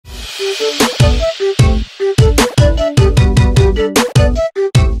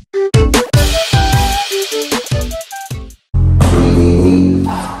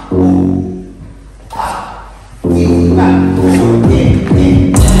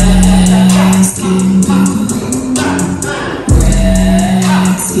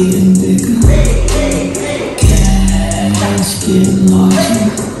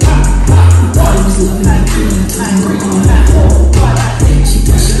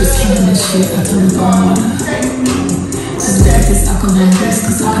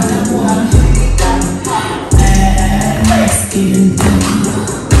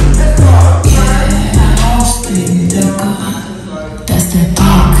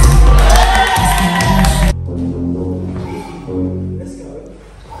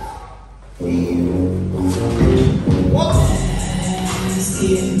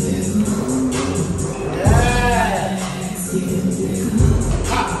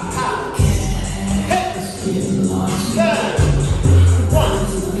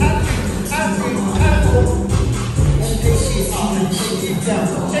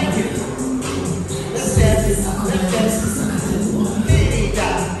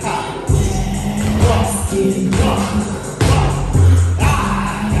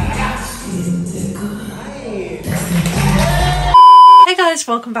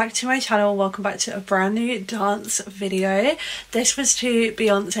Welcome back to my channel. Welcome back to a brand new dance video. This was to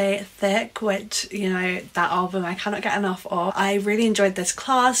Beyoncé THIQUE, which, you know, that album I cannot get enough of. I really enjoyed this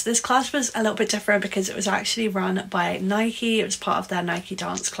class. This class was a little bit different because it was actually run by Nike. It was part of their Nike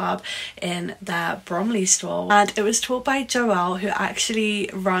dance club in their Bromley store, and it was taught by Joelle, who actually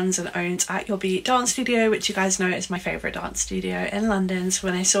runs and owns At Your Beat dance studio, which you guys know is my favorite dance studio in London. So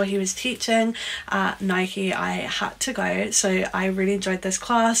when I saw he was teaching at Nike, I had to go. So I really enjoyed this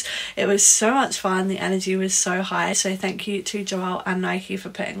class. It was so much fun. The energy was so high. So thank you to Joelle and Nike for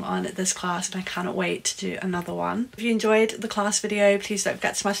putting on this class, and I cannot wait to do another one. If you enjoyed the class video, please don't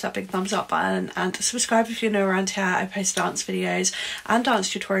forget to smash that big thumbs up button and subscribe if you're new around here. I post dance videos and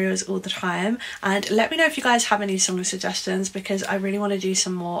dance tutorials all the time, and let me know if you guys have any song suggestions, because I really want to do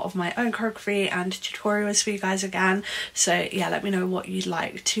some more of my own choreography and tutorials for you guys again. So yeah, let me know what you'd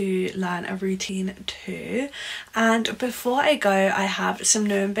like to learn a routine to. And before I go, I have some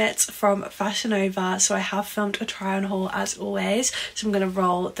known bits from Fashion Nova. So I have filmed a try on haul as always, so I'm going to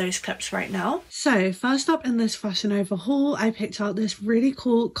roll those clips right now. So first up in this Fashion Nova haul, I picked out this really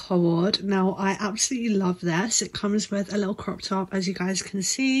cool cord. Now I absolutely love this. It comes with a little crop top, as you guys can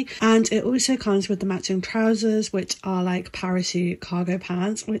see, and it also comes with the matching trousers, which are like parachute cargo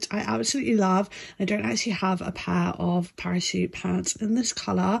pants, which I absolutely love. I don't actually have a pair of parachute pants in this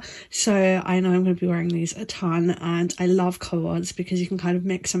colour, so I know I'm going to be wearing these a ton, and I love cords because you can kind of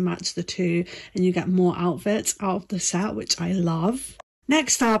mix and match the two and you get more outfits out of the set, which I love.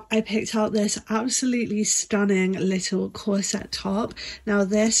 Next up, I picked out this absolutely stunning little corset top. Now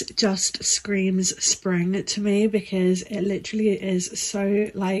this just screams spring to me because it literally is so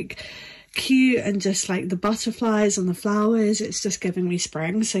like cute, and just like the butterflies and the flowers, it's just giving me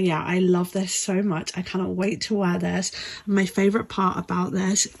spring. So yeah, I love this so much. I cannot wait to wear this. My favorite part about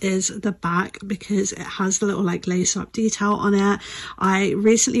this is the back, because it has the little like lace up detail on it. I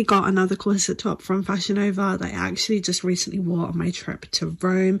recently got another corset top from Fashion Nova that I actually just recently wore on my trip to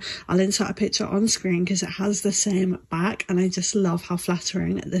Rome. I'll insert a picture on screen because it has the same back, and I just love how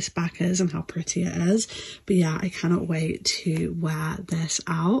flattering this back is and how pretty it is. But yeah, I cannot wait to wear this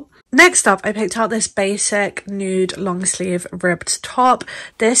out. Next up, I picked out this basic nude long sleeve ribbed top.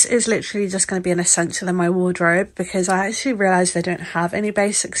 This is literally just going to be an essential in my wardrobe because I actually realised I don't have any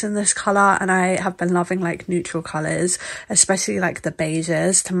basics in this colour, and I have been loving like neutral colours, especially like the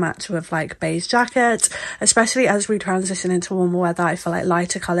beiges to match with like beige jackets. Especially as we transition into warmer weather, I feel like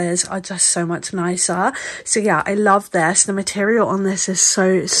lighter colours are just so much nicer. So yeah, I love this. The material on this is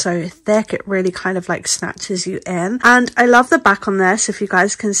so thick. It really kind of like snatches you in, and I love the back on this. If you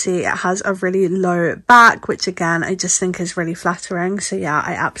guys can see, it has a really low back, which again I just think is really flattering. So yeah,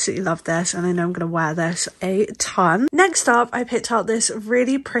 I absolutely love this, and I know I'm going to wear this a ton. Next up, I picked out this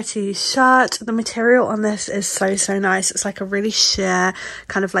really pretty shirt. The material on this is so nice. It's like a really sheer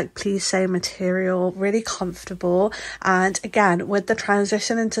kind of like plissé material, really comfortable, and again with the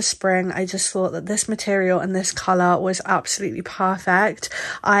transition into spring, I just thought that this material and this colour was absolutely perfect.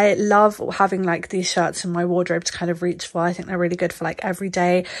 I love having like these shirts in my wardrobe to kind of reach for. I think they're really good for like every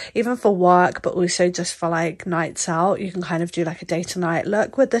day, even for work, but also just for like nights out. You can kind of do like a day to night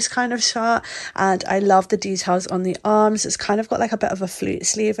look with this kind of shirt. And I love the details on the arms. It's kind of got like a bit of a flute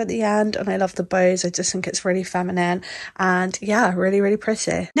sleeve at the end, and I love the bows. I just think it's really feminine and yeah, really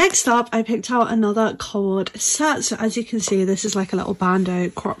pretty. Next up, I picked out another cord set. So as you can see, this is like a little bandeau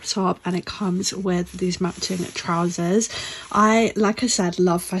crop top, and it comes with these matching trousers. Like I said,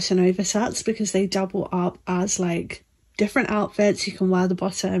 love Fashion Over sets because they double up as like different outfits. You can wear the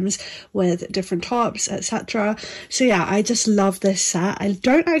bottoms with different tops, etc. So yeah, I just love this set. I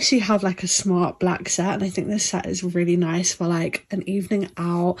don't actually have like a smart black set, and I think this set is really nice for like an evening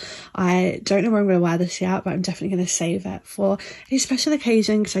out. I don't know where I'm going to wear this yet, but I'm definitely going to save it for a special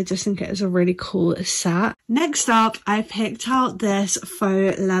occasion because I just think it is a really cool set. Next up, I picked out this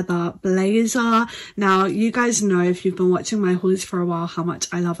faux leather blazer. Now, you guys know if you've been watching my hauls for a while how much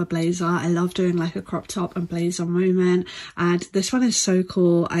I love a blazer. I love doing like a crop top and blazer moment, and this one is so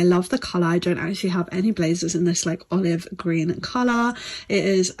cool. I love the colour. I don't actually have any blazers in this like olive green colour. It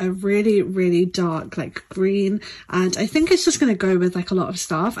is a really dark like green, and I think it's just going to go with like a lot of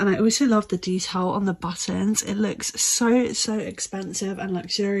stuff. And I also love the detail on the buttons. It looks so expensive and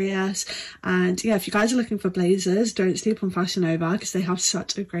luxurious. And yeah, if you guys are looking for blazers, don't sleep on Fashion Over because they have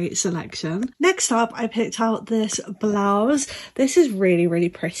such a great selection. Next up, I picked out this blouse. This is really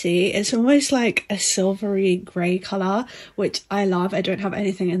pretty. It's almost like a silvery grey colour, which I love. I don't have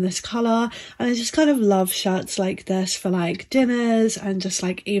anything in this colour, and I just kind of love shirts like this for like dinners and just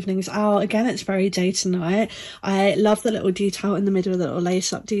like evenings out. Again, it's very day to night. I love the little detail in the middle, the little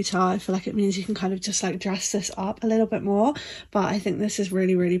lace up detail. I feel like it means you can kind of just like dress this up a little bit more, but I think this is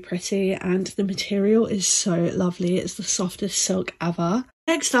really pretty, and the material is so lovely. It's the softest silk ever.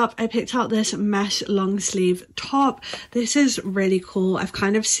 Next up, I picked out this mesh long sleeve top. This is really cool. I've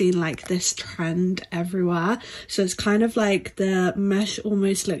kind of seen like this trend everywhere. So it's kind of like the mesh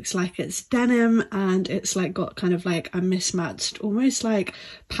almost looks like it's denim, and it's like got kind of like a mismatched almost like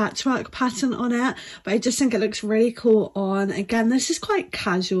patchwork pattern on it. But I just think it looks really cool on. Again, this is quite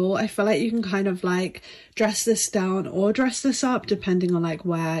casual. I feel like you can kind of like dress this down or dress this up depending on like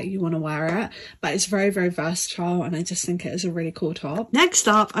where you want to wear it, but it's very versatile, and I just think it is a really cool top. Next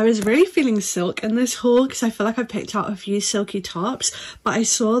up, I was really feeling silk in this haul because I feel like I picked out a few silky tops, but I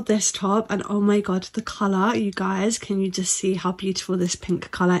saw this top and oh my god, the colour, you guys, can you just see how beautiful this pink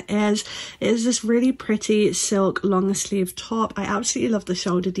colour is? It is this really pretty silk long sleeve top. I absolutely love the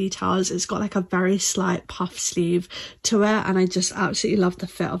shoulder details. It's got like a very slight puff sleeve to it, and I just absolutely love the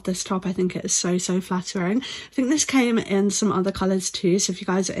fit of this top. I think it is so flattering. I think this came in some other colours too, so if you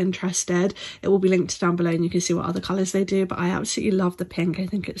guys are interested, it will be linked down below and you can see what other colours they do, but I absolutely love the pink. I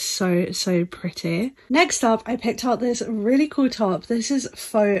think it's so pretty. Next up, I picked out this really cool top. This is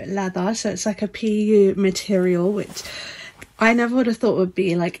faux leather, so it's like a PU material, which I never would have thought would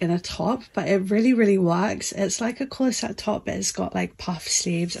be like in a top, but it really works. It's like a corset top, but it's got like puff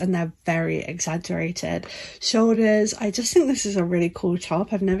sleeves and they're very exaggerated shoulders. I just think this is a really cool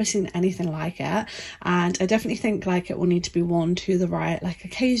top. I've never seen anything like it, and I definitely think like it will need to be worn to the right like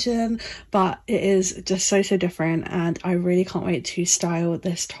occasion, but it is just so different, and I really can't wait to style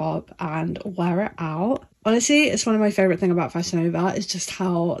this top and wear it out. Honestly, it's one of my favourite things about Fashion Over is just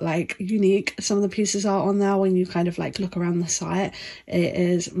how like unique some of the pieces are on there when you kind of like look around the site. It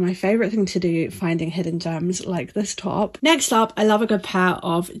is my favourite thing to do, finding hidden gems like this top. Next up, I love a good pair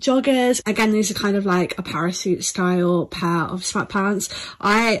of joggers. Again, these are kind of like a parachute style pair of sweatpants.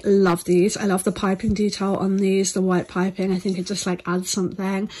 I love these. I love the piping detail on these, the white piping. I think it just like adds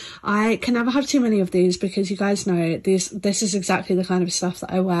something. I can never have too many of these because you guys know this is exactly the kind of stuff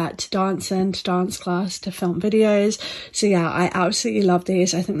that I wear to dance in, to dance class, to film videos. So yeah, I absolutely love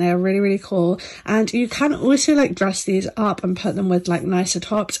these. I think they are really cool, and you can also like dress these up and put them with like nicer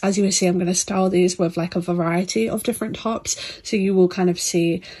tops. As you will see, I'm going to style these with like a variety of different tops, so you will kind of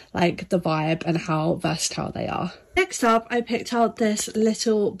see like the vibe and how versatile they are. Next up, I picked out this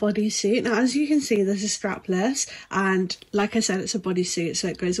little bodysuit. Now, as you can see, this is strapless, and like I said, it's a bodysuit, so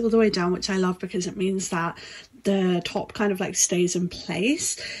it goes all the way down, which I love because it means that the top kind of like stays in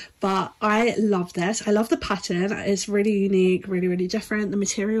place. But I love this. I love the pattern. It's really unique, really different. The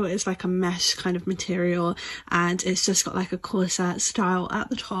material is like a mesh kind of material, and it's just got like a corset style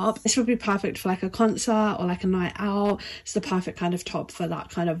at the top. This would be perfect for like a concert or like a night out. It's the perfect kind of top for that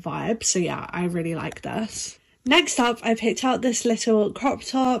kind of vibe. So yeah, I really like this. Next up, I picked out this little crop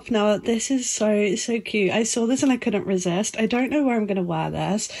top. Now, this is so cute. I saw this and I couldn't resist. I don't know where I'm going to wear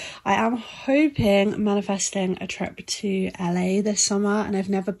this. I am hoping, manifesting a trip to LA this summer, and I've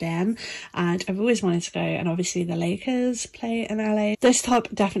never been, and I've always wanted to go, and obviously the Lakers play in LA. This top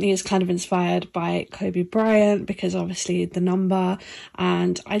definitely is kind of inspired by Kobe Bryant, because obviously the number,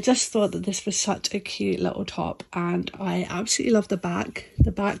 and I just thought that this was such a cute little top, and I absolutely love the back.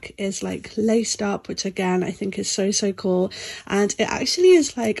 The back is like laced up, which again, I think is so cool, and it actually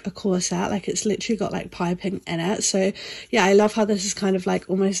is like a corset, like it's literally got like piping in it. So yeah, I love how this is kind of like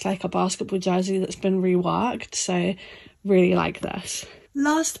almost like a basketball jersey that's been reworked, so really like this.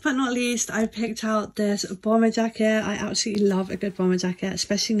 Last but not least, I picked out this bomber jacket. I absolutely love a good bomber jacket,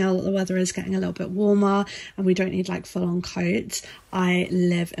 especially now that the weather is getting a little bit warmer and we don't need like full-on coats. I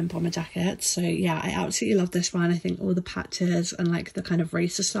live in bomber jackets, so yeah, I absolutely love this one. I think all the patches and like the kind of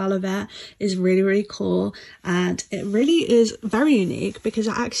racer style of it is really cool, and it really is very unique because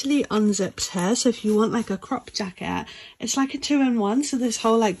it actually unzips here. So if you want like a crop jacket, it's like a 2-in-1, so this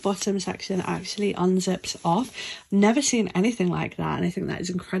whole like bottom section actually unzips off. Never seen anything like that, and I think that is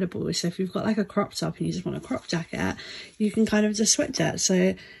incredible. So if you've got like a crop top and you just want a crop jacket, you can kind of just switch it.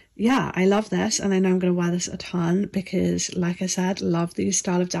 So yeah, I love this, and I know I'm going to wear this a ton because, like I said, love these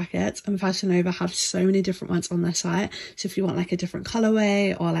style of jackets, and Fashion Nova have so many different ones on their site. So if you want like a different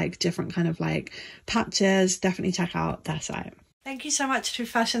colorway or like different kind of like patches, definitely check out their site. Thank you so much to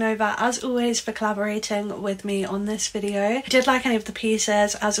Fashion Nova, as always, for collaborating with me on this video. If you did like any of the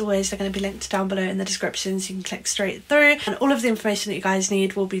pieces, as always, they're going to be linked down below in the description, so you can click straight through, and all of the information that you guys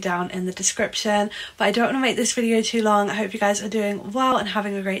need will be down in the description. But I don't want to make this video too long. I hope you guys are doing well and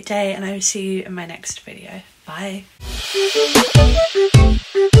having a great day, and I will see you in my next video. Bye.